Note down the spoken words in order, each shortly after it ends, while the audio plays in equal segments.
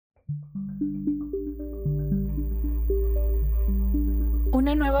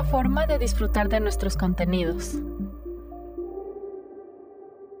Una nueva forma de disfrutar de nuestros contenidos.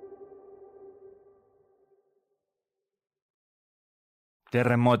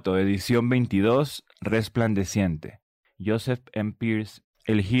 Terremoto, edición 22, resplandeciente. Joseph M. Pierce,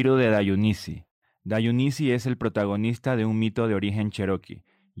 El giro de Dayunisi. Dayunisi es el protagonista de un mito de origen cherokee.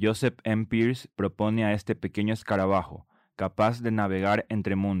 Joseph M. Pierce propone a este pequeño escarabajo, capaz de navegar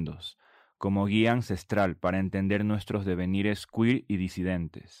entre mundos, como guía ancestral para entender nuestros devenires queer y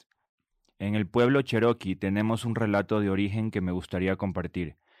disidentes. En el pueblo cherokee tenemos un relato de origen que me gustaría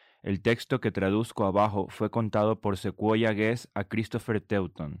compartir. El texto que traduzco abajo fue contado por Sequoyah Guess a Christopher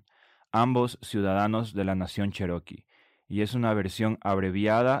Teuton, ambos ciudadanos de la nación cherokee, y es una versión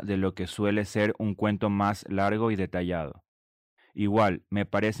abreviada de lo que suele ser un cuento más largo y detallado. Igual, me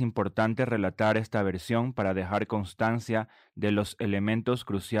parece importante relatar esta versión para dejar constancia de los elementos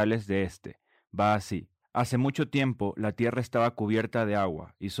cruciales de este. Va así. Hace mucho tiempo la tierra estaba cubierta de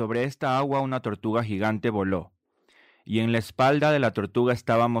agua, y sobre esta agua una tortuga gigante voló. Y en la espalda de la tortuga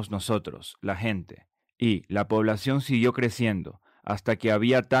estábamos nosotros, la gente, y la población siguió creciendo, hasta que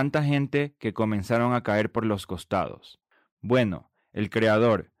había tanta gente que comenzaron a caer por los costados. Bueno, el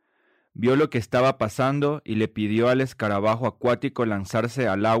Creador vio lo que estaba pasando y le pidió al escarabajo acuático lanzarse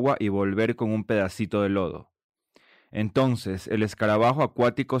al agua y volver con un pedacito de lodo. Entonces el escarabajo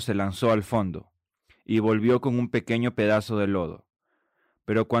acuático se lanzó al fondo, y volvió con un pequeño pedazo de lodo.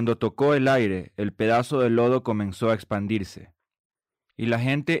 Pero cuando tocó el aire, el pedazo de lodo comenzó a expandirse. Y la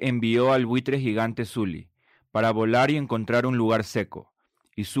gente envió al buitre gigante Sully para volar y encontrar un lugar seco.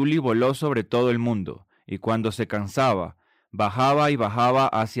 Y Sully voló sobre todo el mundo, y cuando se cansaba, bajaba y bajaba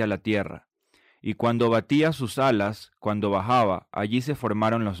hacia la tierra. Y cuando batía sus alas, cuando bajaba, allí se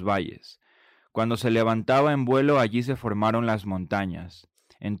formaron los valles. Cuando se levantaba en vuelo, allí se formaron las montañas.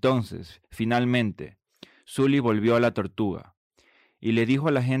 Entonces, finalmente, Sully volvió a la tortuga y le dijo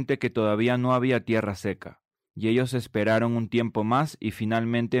a la gente que todavía no había tierra seca, y ellos esperaron un tiempo más y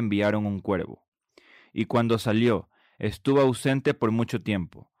finalmente enviaron un cuervo. Y cuando salió, estuvo ausente por mucho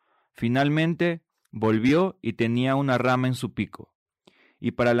tiempo. Finalmente, volvió y tenía una rama en su pico.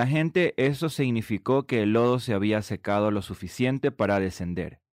 Y para la gente eso significó que el lodo se había secado lo suficiente para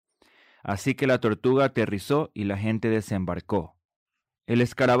descender. Así que la tortuga aterrizó y la gente desembarcó. El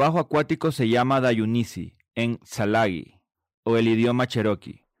escarabajo acuático se llama Dayunisi en Tsalagi, o el idioma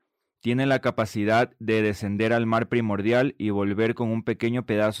cherokee. Tiene la capacidad de descender al mar primordial y volver con un pequeño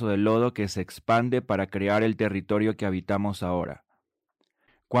pedazo de lodo que se expande para crear el territorio que habitamos ahora.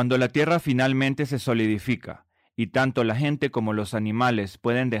 Cuando la tierra finalmente se solidifica, y tanto la gente como los animales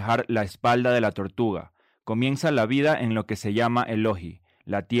pueden dejar la espalda de la tortuga, comienza la vida en lo que se llama Elohi,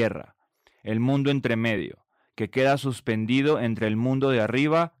 la tierra, el mundo entre medio, que queda suspendido entre el mundo de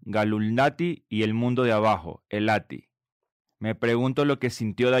arriba, Galulnati, y el mundo de abajo, Elati. Me pregunto lo que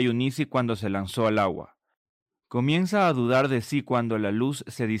sintió Dayunisi cuando se lanzó al agua. Comienza a dudar de sí cuando la luz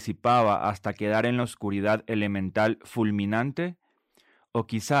se disipaba hasta quedar en la oscuridad elemental fulminante, o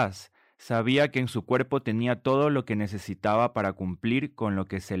quizás sabía que en su cuerpo tenía todo lo que necesitaba para cumplir con lo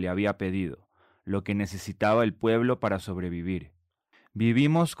que se le había pedido, lo que necesitaba el pueblo para sobrevivir.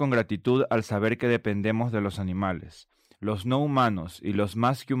 Vivimos con gratitud al saber que dependemos de los animales. Los no humanos y los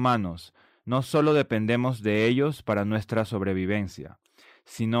más que humanos no solo dependemos de ellos para nuestra sobrevivencia,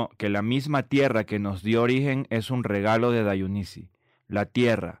 sino que la misma tierra que nos dio origen es un regalo de Dayunisi. La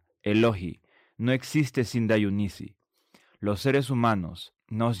tierra, Elohi, no existe sin Dayunisi. Los seres humanos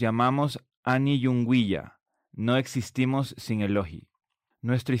nos llamamos Ani-Yunguilla, no existimos sin Elohi.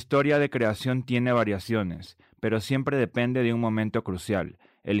 Nuestra historia de creación tiene variaciones, pero siempre depende de un momento crucial,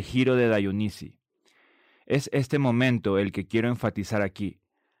 el giro de Dayunisi. Es este momento el que quiero enfatizar aquí,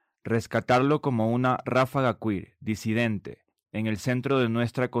 rescatarlo como una ráfaga queer, disidente, en el centro de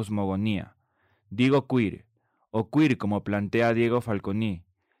nuestra cosmogonía. Digo queer, o queer como plantea Diego Falconi,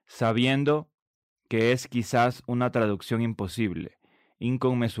 sabiendo que es quizás una traducción imposible,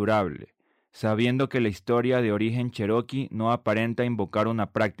 inconmensurable, sabiendo que la historia de origen cherokee no aparenta invocar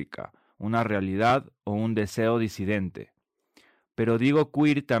una práctica, una realidad o un deseo disidente. Pero digo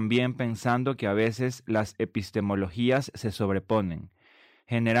queer también pensando que a veces las epistemologías se sobreponen,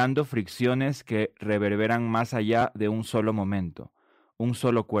 generando fricciones que reverberan más allá de un solo momento, un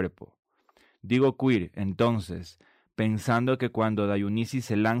solo cuerpo. Digo queer, entonces, pensando que cuando Dayunisi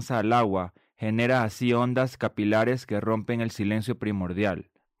se lanza al agua, genera así ondas capilares que rompen el silencio primordial,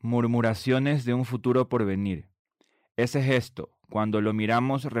 murmuraciones de un futuro por venir. Ese gesto, cuando lo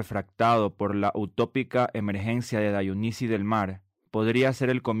miramos refractado por la utópica emergencia de Dayunisi del mar, podría ser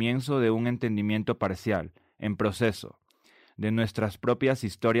el comienzo de un entendimiento parcial, en proceso, de nuestras propias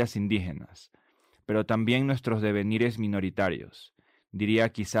historias indígenas, pero también nuestros devenires minoritarios, diría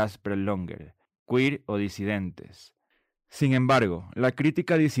quizás Perlonger, queer o disidentes. Sin embargo, la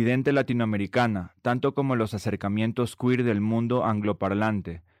crítica disidente latinoamericana, tanto como los acercamientos queer del mundo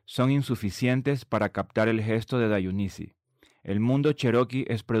angloparlante, son insuficientes para captar el gesto de Dayunisi. El mundo cherokee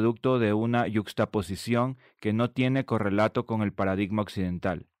es producto de una yuxtaposición que no tiene correlato con el paradigma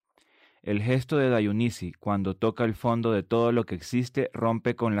occidental. El gesto de Dayunisi, cuando toca el fondo de todo lo que existe,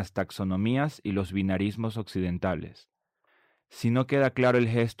 rompe con las taxonomías y los binarismos occidentales. Si no queda claro el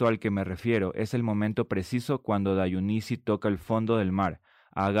gesto al que me refiero, es el momento preciso cuando Dayunisi toca el fondo del mar,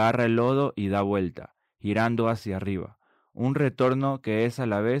 agarra el lodo y da vuelta, girando hacia arriba, un retorno que es a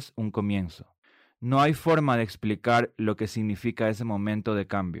la vez un comienzo. No hay forma de explicar lo que significa ese momento de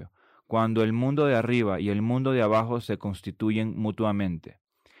cambio, cuando el mundo de arriba y el mundo de abajo se constituyen mutuamente,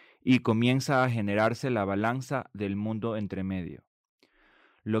 y comienza a generarse la balanza del mundo entre medio.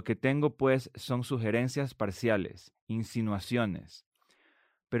 Lo que tengo, pues, son sugerencias parciales, insinuaciones,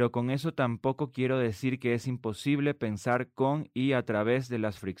 pero con eso tampoco quiero decir que es imposible pensar con y a través de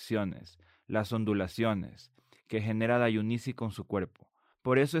las fricciones, las ondulaciones, que genera Dayunisi con su cuerpo.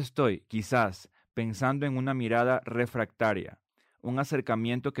 Por eso estoy, quizás, pensando en una mirada refractaria, un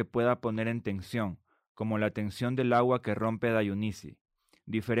acercamiento que pueda poner en tensión, como la tensión del agua que rompe Dayunisi,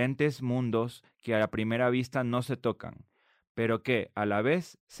 diferentes mundos que a la primera vista no se tocan, pero que, a la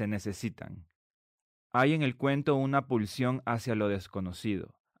vez, se necesitan. Hay en el cuento una pulsión hacia lo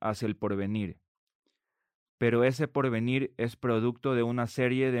desconocido, hacia el porvenir. Pero ese porvenir es producto de una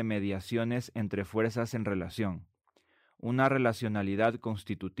serie de mediaciones entre fuerzas en relación, una relacionalidad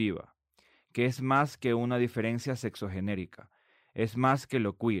constitutiva, que es más que una diferencia sexogenérica, es más que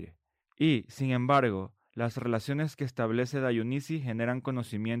lo queer. Y, sin embargo, las relaciones que establece Dayunisi generan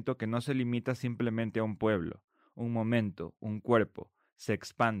conocimiento que no se limita simplemente a un pueblo, un momento, un cuerpo, se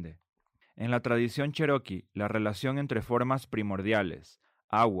expande. En la tradición cherokee, la relación entre formas primordiales,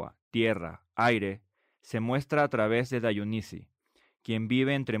 agua, tierra, aire, se muestra a través de Dayunisi, quien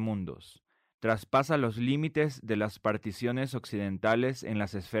vive entre mundos, traspasa los límites de las particiones occidentales en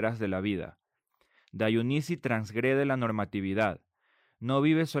las esferas de la vida. Dayunisi transgrede la normatividad, no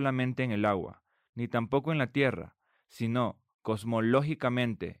vive solamente en el agua, ni tampoco en la tierra, sino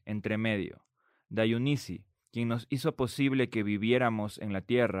cosmológicamente entre medio. Dayunisi, quien nos hizo posible que viviéramos en la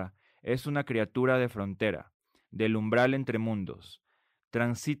tierra, es una criatura de frontera, del umbral entre mundos.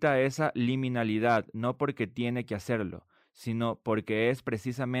 Transita esa liminalidad no porque tiene que hacerlo, sino porque es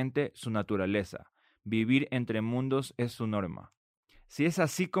precisamente su naturaleza. Vivir entre mundos es su norma. Si es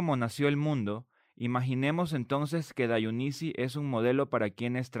así como nació el mundo, imaginemos entonces que Dayunisi es un modelo para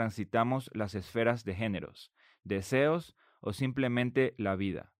quienes transitamos las esferas de géneros, deseos o simplemente la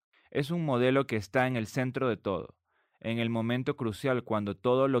vida. Es un modelo que está en el centro de todo, en el momento crucial cuando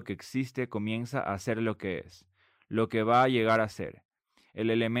todo lo que existe comienza a ser lo que es, lo que va a llegar a ser. El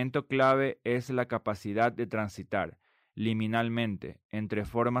elemento clave es la capacidad de transitar, liminalmente, entre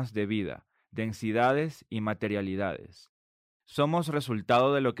formas de vida, densidades y materialidades. Somos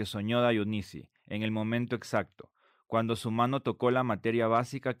resultado de lo que soñó Dayunisi, en el momento exacto, cuando su mano tocó la materia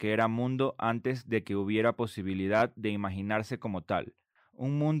básica que era mundo antes de que hubiera posibilidad de imaginarse como tal.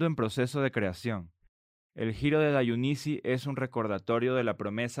 Un mundo en proceso de creación. El giro de Dayunisi es un recordatorio de la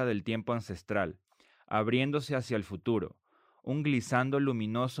promesa del tiempo ancestral, abriéndose hacia el futuro, un glissando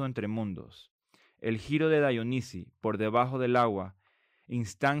luminoso entre mundos. El giro de Dayunisi, por debajo del agua,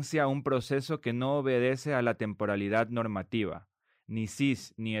 instancia un proceso que no obedece a la temporalidad normativa, ni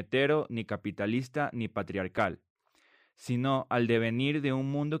cis, ni hetero, ni capitalista, ni patriarcal, sino al devenir de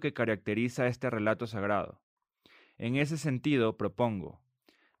un mundo que caracteriza este relato sagrado. En ese sentido, propongo,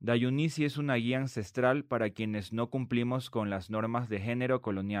 Dayunisi es una guía ancestral para quienes no cumplimos con las normas de género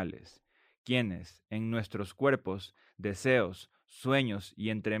coloniales, quienes, en nuestros cuerpos, deseos, sueños y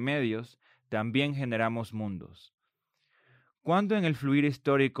entremedios, también generamos mundos. ¿Cuándo en el fluir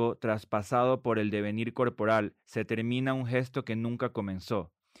histórico, traspasado por el devenir corporal, se termina un gesto que nunca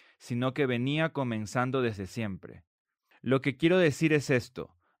comenzó, sino que venía comenzando desde siempre? Lo que quiero decir es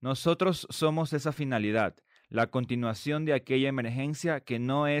esto: nosotros somos esa finalidad, la continuación de aquella emergencia que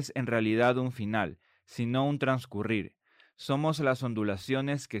no es en realidad un final, sino un transcurrir. Somos las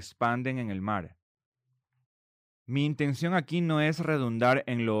ondulaciones que expanden en el mar. Mi intención aquí no es redundar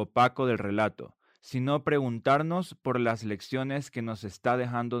en lo opaco del relato, sino preguntarnos por las lecciones que nos está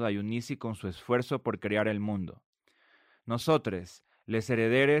dejando Dayunisi con su esfuerzo por crear el mundo. Nosotros, les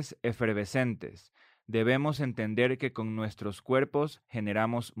herederes efervescentes, debemos entender que con nuestros cuerpos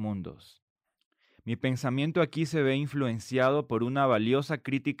generamos mundos. Mi pensamiento aquí se ve influenciado por una valiosa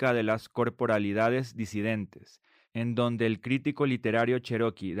crítica de las corporalidades disidentes, en donde el crítico literario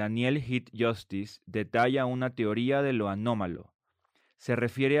cherokee Daniel Heath Justice detalla una teoría de lo anómalo. Se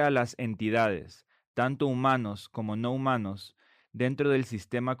refiere a las entidades, tanto humanos como no humanos, dentro del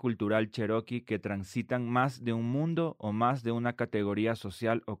sistema cultural cherokee que transitan más de un mundo o más de una categoría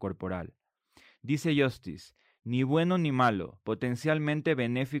social o corporal. Dice Justice, ni bueno ni malo, potencialmente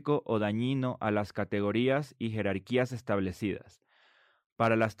benéfico o dañino a las categorías y jerarquías establecidas,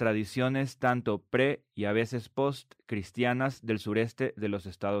 para las tradiciones tanto pre y a veces post-cristianas del sureste de los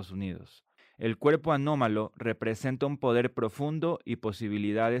Estados Unidos. El cuerpo anómalo representa un poder profundo y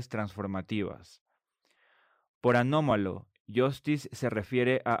posibilidades transformativas. Por anómalo, Justice se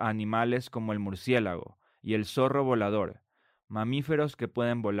refiere a animales como el murciélago y el zorro volador, mamíferos que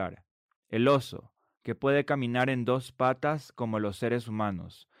pueden volar, el oso, que puede caminar en dos patas como los seres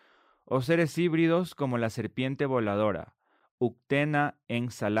humanos, o seres híbridos como la serpiente voladora, Uctena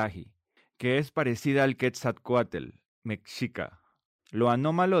ensalahi, que es parecida al Quetzalcóatl, mexica. Lo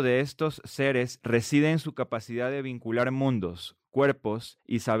anómalo de estos seres reside en su capacidad de vincular mundos, cuerpos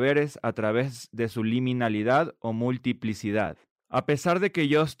y saberes a través de su liminalidad o multiplicidad. A pesar de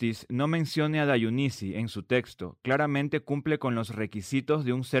que Justice no mencione a Dayunisi en su texto, claramente cumple con los requisitos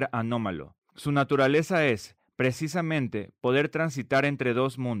de un ser anómalo. Su naturaleza es, precisamente, poder transitar entre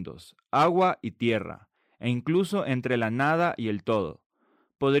dos mundos, agua y tierra, e incluso entre la nada y el todo.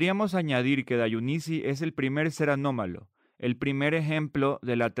 Podríamos añadir que Dayunisi es el primer ser anómalo, el primer ejemplo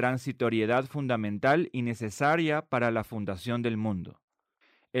de la transitoriedad fundamental y necesaria para la fundación del mundo.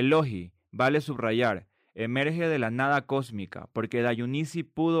 Elohi, vale subrayar, emerge de la nada cósmica, porque Dayunisi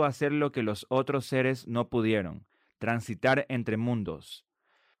pudo hacer lo que los otros seres no pudieron, transitar entre mundos.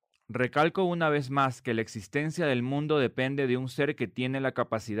 Recalco una vez más que la existencia del mundo depende de un ser que tiene la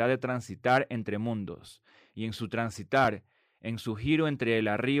capacidad de transitar entre mundos, y en su transitar, en su giro entre el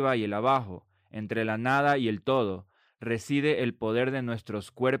arriba y el abajo, entre la nada y el todo, reside el poder de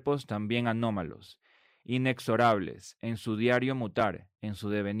nuestros cuerpos también anómalos, inexorables, en su diario mutar, en su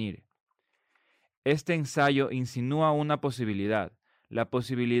devenir. Este ensayo insinúa una posibilidad, la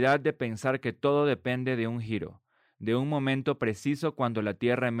posibilidad de pensar que todo depende de un giro, de un momento preciso cuando la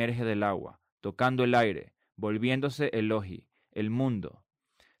tierra emerge del agua, tocando el aire, volviéndose Elohi, el mundo.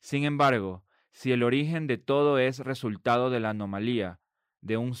 Sin embargo, si el origen de todo es resultado de la anomalía,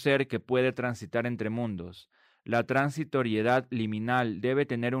 de un ser que puede transitar entre mundos, la transitoriedad liminal debe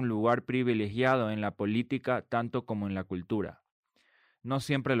tener un lugar privilegiado en la política tanto como en la cultura. No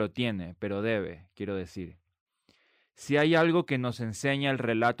siempre lo tiene, pero debe, quiero decir. Si hay algo que nos enseña el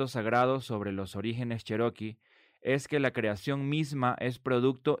relato sagrado sobre los orígenes cherokee, es que la creación misma es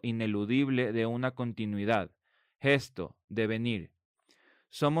producto ineludible de una continuidad, gesto, devenir.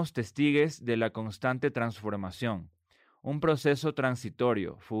 Somos testigos de la constante transformación, un proceso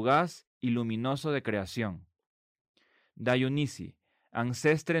transitorio, fugaz y luminoso de creación. Dayunisi,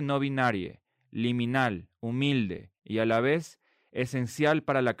 ancestre no binarie, liminal, humilde y a la vez esencial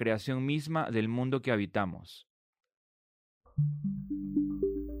para la creación misma del mundo que habitamos.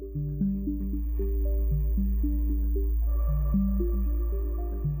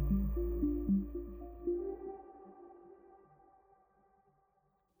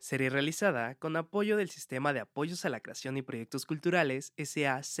 Serie realizada con apoyo del Sistema de Apoyos a la Creación y Proyectos Culturales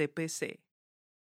SACPC.